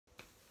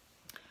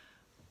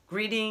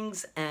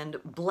Greetings and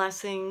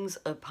blessings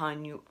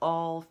upon you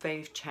all,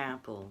 Faith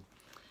Chapel.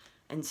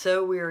 And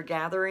so we are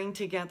gathering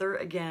together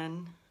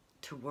again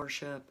to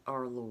worship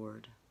our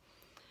Lord.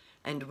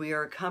 And we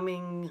are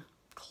coming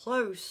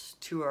close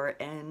to our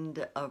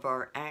end of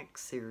our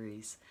Acts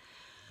series.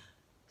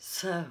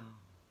 So,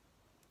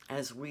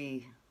 as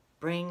we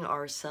bring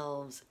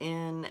ourselves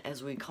in,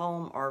 as we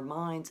calm our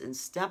minds and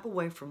step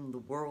away from the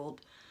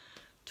world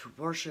to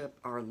worship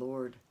our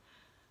Lord,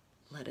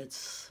 let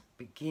us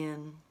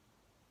begin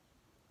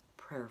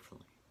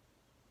prayerfully.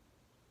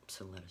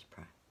 So let us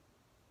pray.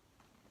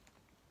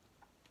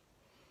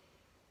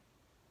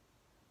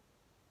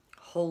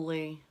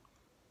 Holy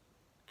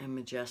and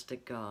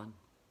majestic God,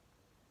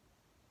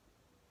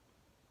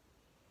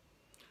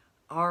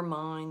 our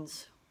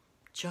minds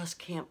just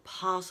can't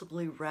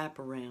possibly wrap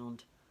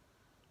around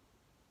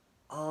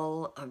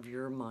all of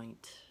your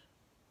might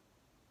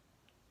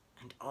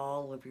and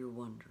all of your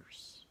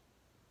wonders.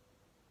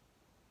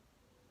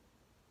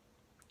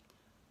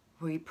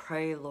 We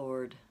pray,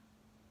 Lord,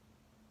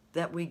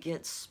 that we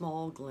get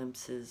small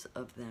glimpses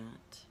of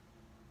that,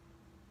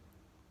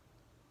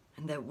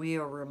 and that we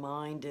are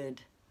reminded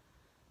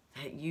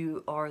that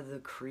you are the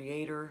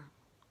creator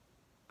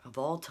of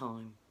all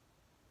time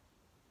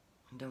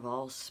and of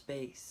all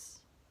space.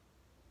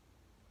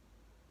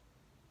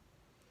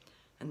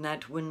 And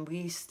that when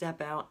we step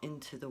out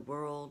into the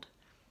world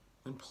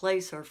and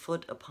place our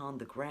foot upon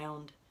the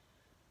ground,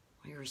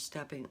 we are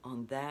stepping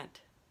on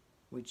that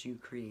which you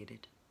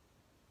created.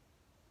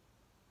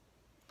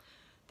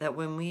 That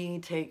when we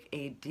take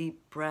a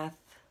deep breath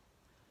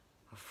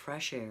of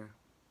fresh air,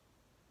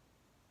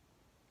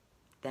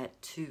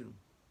 that too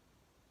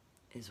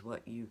is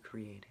what you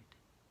created.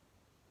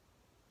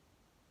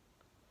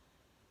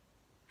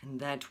 And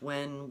that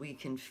when we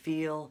can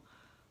feel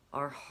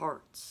our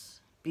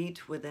hearts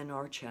beat within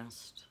our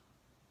chest,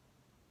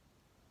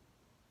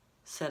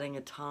 setting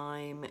a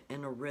time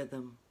and a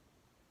rhythm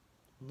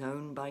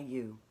known by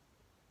you,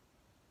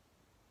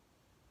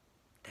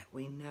 that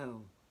we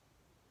know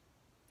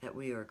that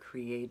we are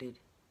created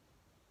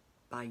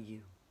by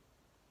you.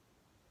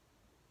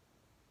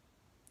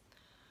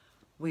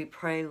 We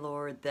pray,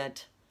 Lord,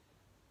 that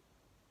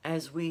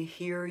as we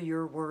hear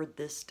your word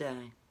this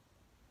day,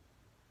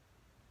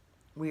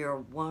 we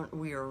are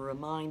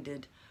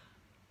reminded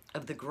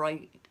of the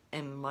great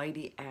and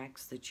mighty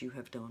acts that you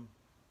have done,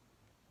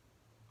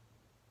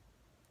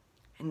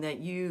 and that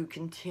you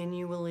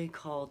continually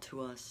call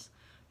to us,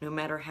 no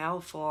matter how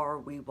far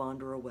we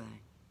wander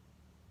away.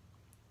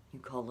 You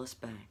call us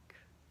back.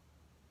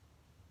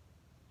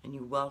 And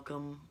you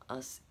welcome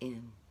us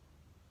in,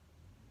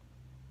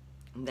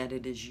 and that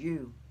it is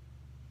you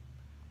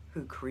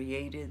who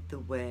created the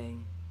way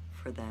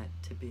for that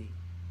to be.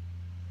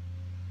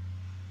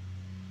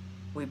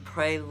 We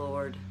pray,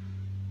 Lord,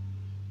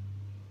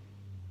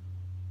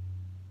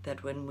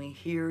 that when we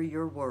hear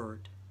your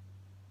word,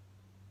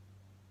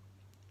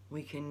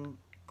 we can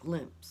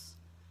glimpse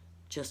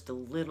just a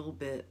little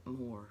bit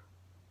more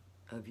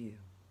of you.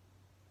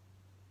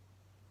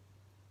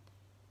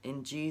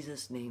 In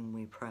Jesus' name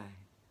we pray.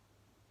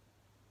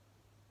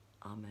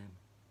 Amen.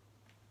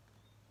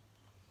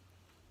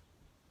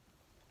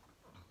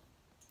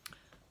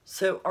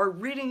 So our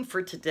reading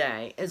for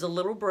today is a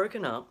little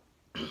broken up.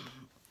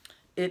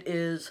 It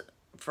is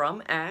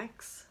from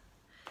Acts,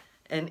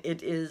 and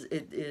it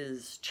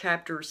is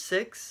chapter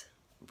 6,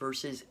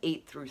 verses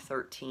 8 through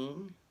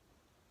 13,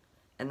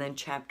 and then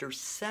chapter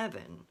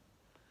 7,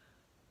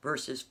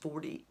 verses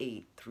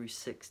 48 through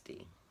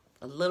 60.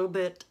 A little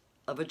bit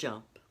of a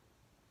jump.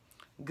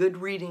 Good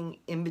reading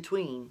in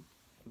between.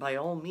 By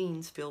all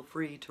means, feel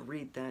free to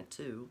read that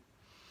too.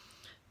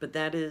 But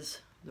that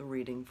is the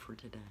reading for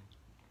today.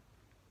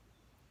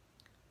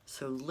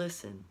 So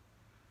listen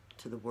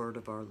to the word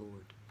of our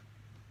Lord.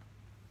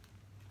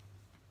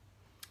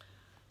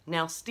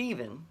 Now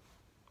Stephen,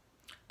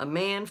 a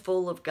man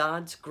full of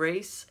God's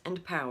grace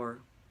and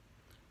power,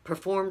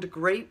 performed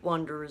great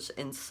wonders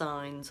and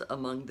signs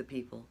among the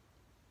people.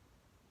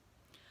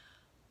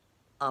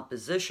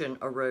 Opposition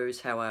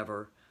arose,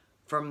 however,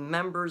 from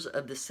members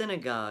of the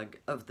synagogue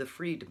of the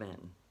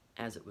freedmen,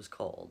 as it was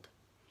called,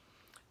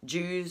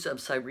 Jews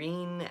of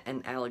Cyrene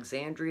and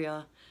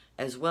Alexandria,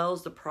 as well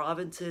as the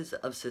provinces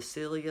of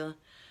Cilicia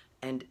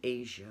and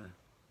Asia,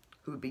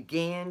 who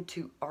began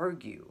to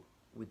argue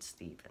with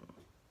Stephen.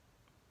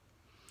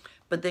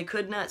 But they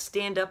could not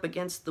stand up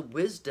against the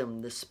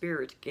wisdom the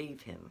Spirit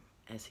gave him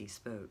as he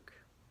spoke.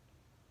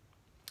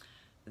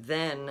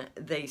 Then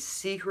they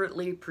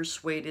secretly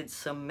persuaded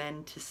some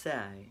men to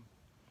say,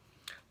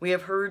 "We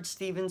have heard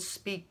Stephen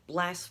speak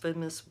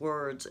blasphemous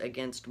words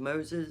against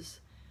Moses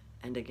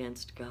and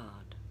against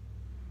God."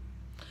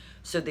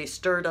 So they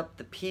stirred up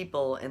the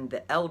people and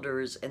the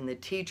elders and the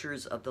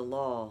teachers of the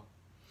law.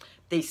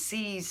 They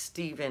seized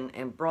Stephen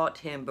and brought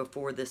him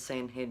before the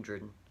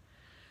Sanhedrin.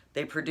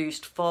 They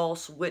produced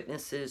false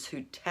witnesses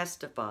who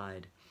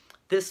testified,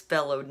 "This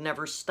fellow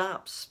never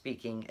stops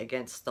speaking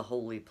against the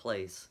holy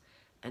place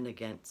and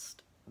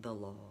against the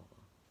law."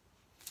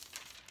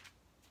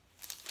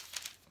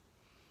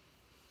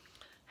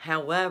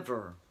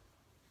 However,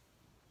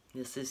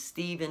 this is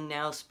Stephen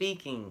now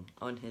speaking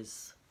on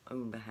his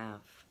own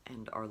behalf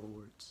and our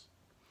Lord's.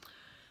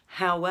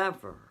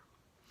 However,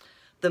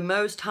 the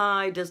Most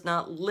High does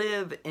not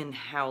live in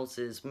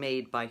houses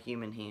made by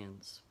human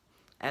hands.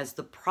 As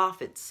the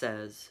prophet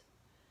says,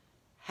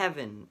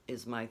 "Heaven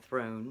is my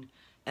throne,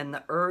 and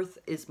the earth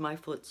is my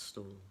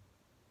footstool.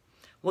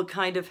 What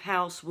kind of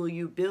house will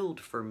you build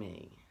for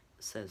me,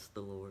 says the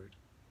Lord?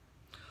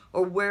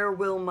 Or where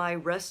will my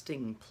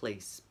resting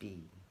place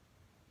be?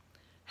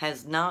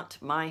 Has not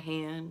my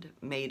hand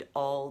made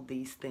all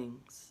these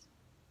things?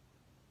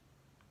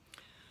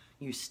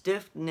 You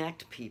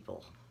stiff-necked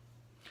people,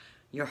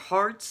 your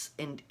hearts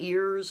and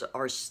ears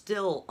are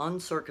still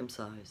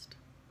uncircumcised.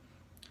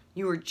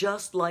 You are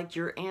just like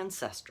your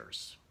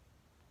ancestors.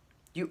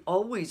 You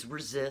always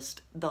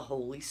resist the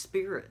Holy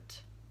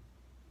Spirit.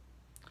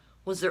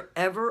 Was there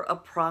ever a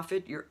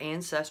prophet your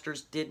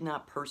ancestors did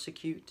not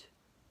persecute?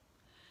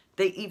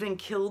 They even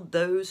killed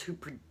those who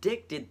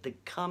predicted the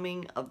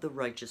coming of the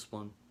righteous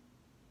one.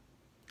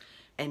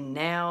 And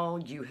now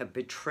you have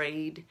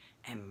betrayed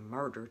and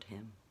murdered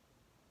him.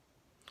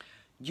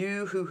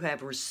 You who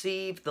have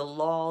received the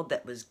law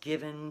that was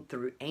given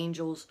through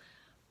angels,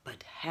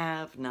 but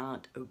have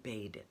not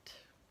obeyed it."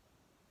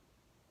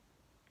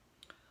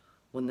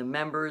 When the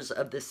members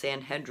of the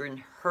Sanhedrin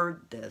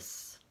heard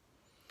this,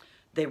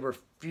 they were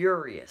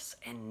furious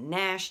and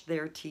gnashed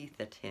their teeth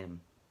at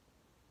him.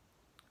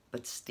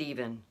 But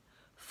Stephen,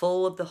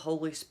 full of the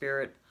Holy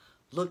Spirit,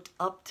 looked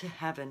up to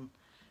heaven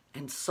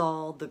and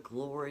saw the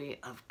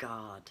glory of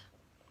God,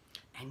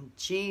 and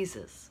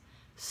Jesus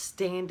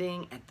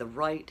standing at the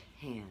right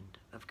hand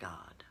of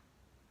God.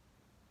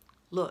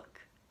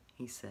 "Look,"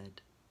 he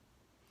said,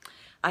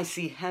 "I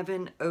see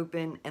heaven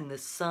open and the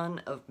Son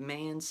of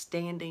Man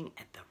standing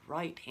at the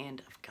right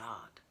hand of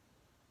God."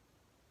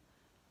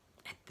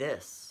 At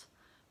this,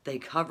 they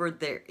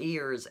covered their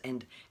ears,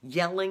 and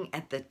yelling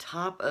at the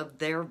top of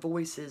their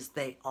voices,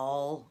 they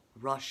all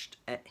rushed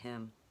at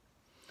him,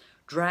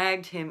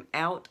 dragged him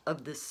out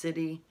of the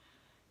city,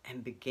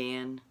 and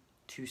began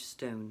to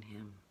stone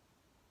him.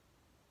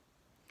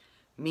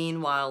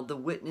 Meanwhile, the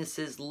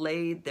witnesses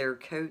laid their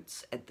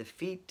coats at the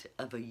feet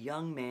of a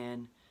young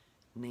man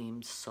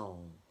named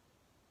Saul.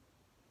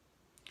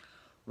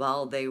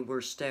 While they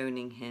were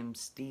stoning him,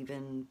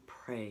 Stephen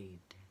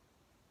prayed,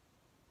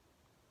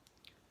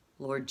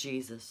 "Lord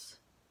Jesus,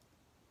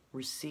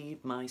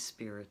 receive my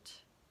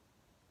spirit."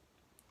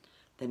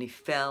 Then he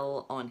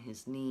fell on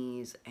his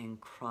knees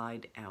and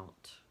cried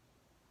out,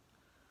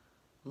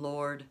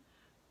 "Lord,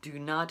 do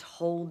not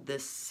hold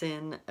this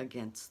sin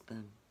against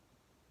them."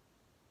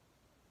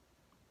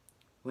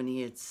 When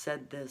he had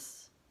said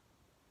this,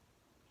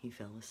 he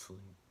fell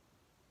asleep.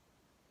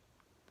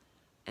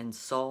 And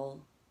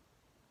Saul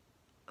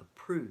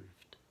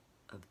approved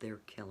of their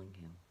killing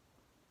him.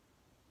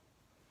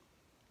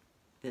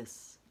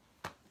 This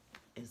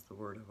is the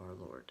word of our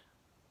Lord.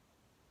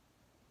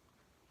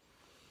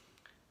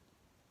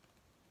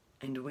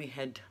 And we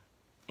had,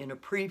 in a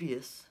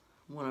previous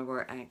one of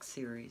our Acts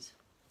series,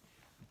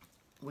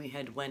 we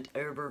had went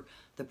over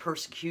the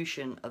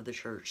persecution of the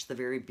church, the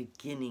very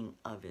beginning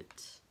of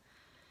it.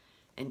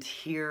 And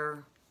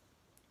here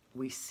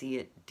we see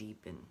it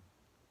deepen,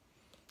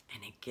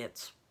 and it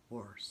gets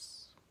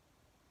worse.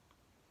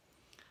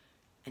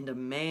 And a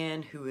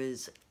man who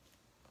is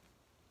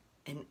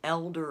an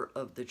elder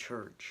of the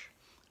church,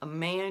 a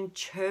man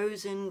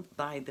chosen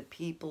by the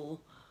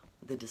people,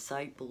 the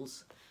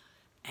disciples,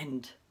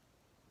 and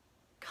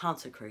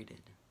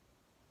consecrated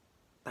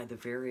by the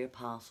very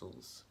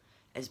apostles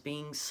as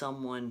being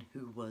someone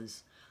who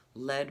was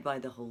led by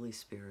the Holy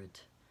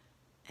Spirit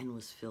and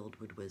was filled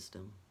with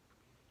wisdom.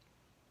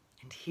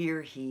 And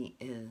here he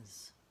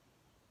is,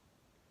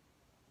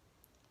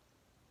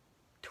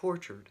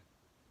 tortured,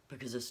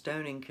 because a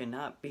stoning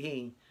cannot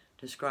be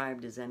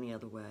described as any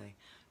other way,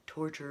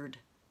 tortured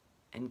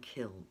and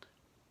killed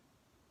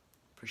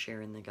for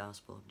sharing the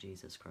gospel of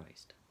Jesus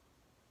Christ.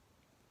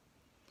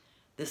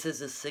 This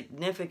is a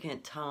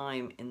significant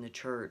time in the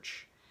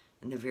church,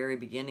 in the very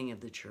beginning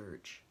of the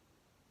church,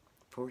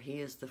 for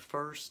he is the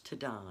first to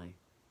die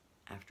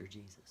after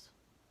Jesus.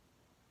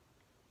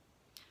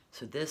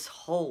 So this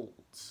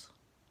holds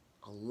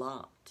a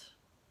lot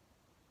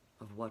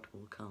of what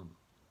will come.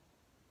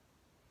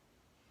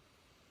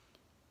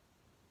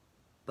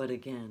 But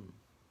again,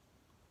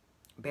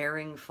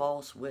 bearing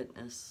false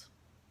witness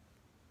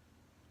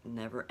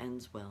never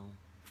ends well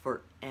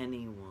for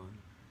anyone.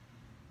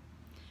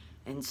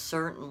 And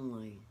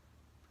certainly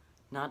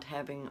not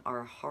having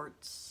our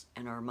hearts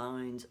and our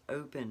minds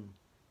open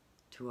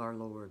to our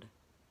Lord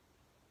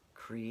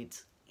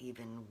creates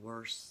even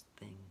worse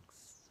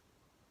things.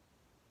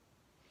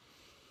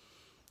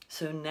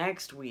 So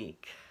next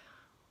week,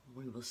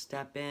 we will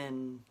step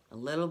in a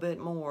little bit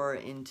more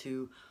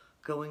into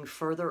going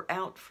further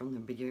out from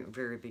the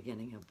very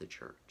beginning of the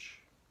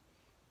church.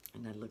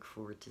 And I look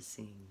forward to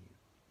seeing you.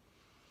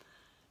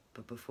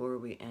 But before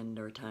we end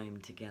our time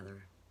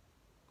together,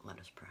 let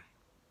us pray.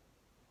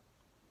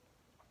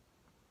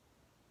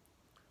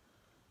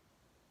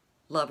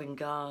 Loving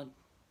God,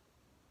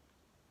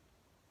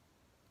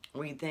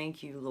 we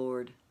thank you,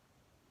 Lord,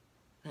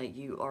 that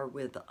you are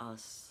with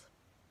us,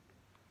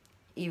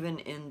 even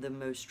in the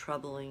most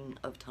troubling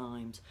of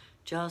times,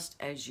 just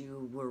as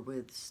you were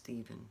with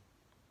Stephen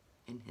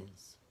in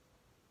his.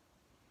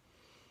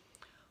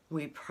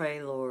 We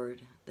pray,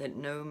 Lord, that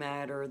no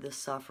matter the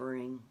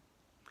suffering,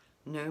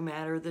 no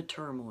matter the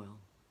turmoil,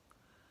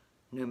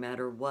 no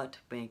matter what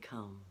may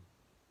come,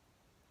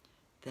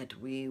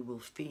 that we will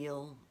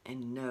feel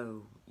and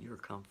know your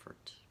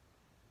comfort.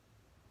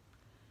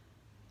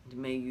 And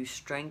may you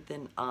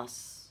strengthen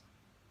us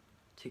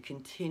to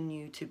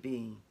continue to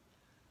be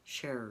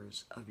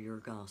sharers of your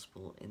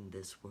gospel in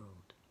this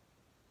world.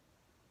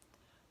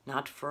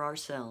 Not for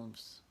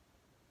ourselves,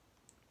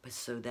 but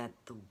so that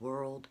the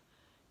world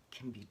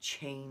can be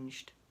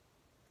changed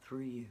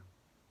through you.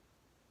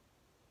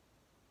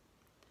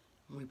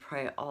 And we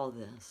pray all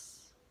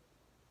this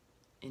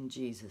in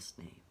Jesus'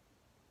 name.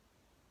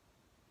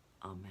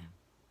 Amen.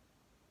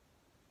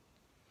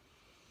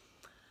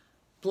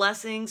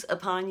 Blessings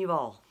upon you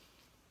all.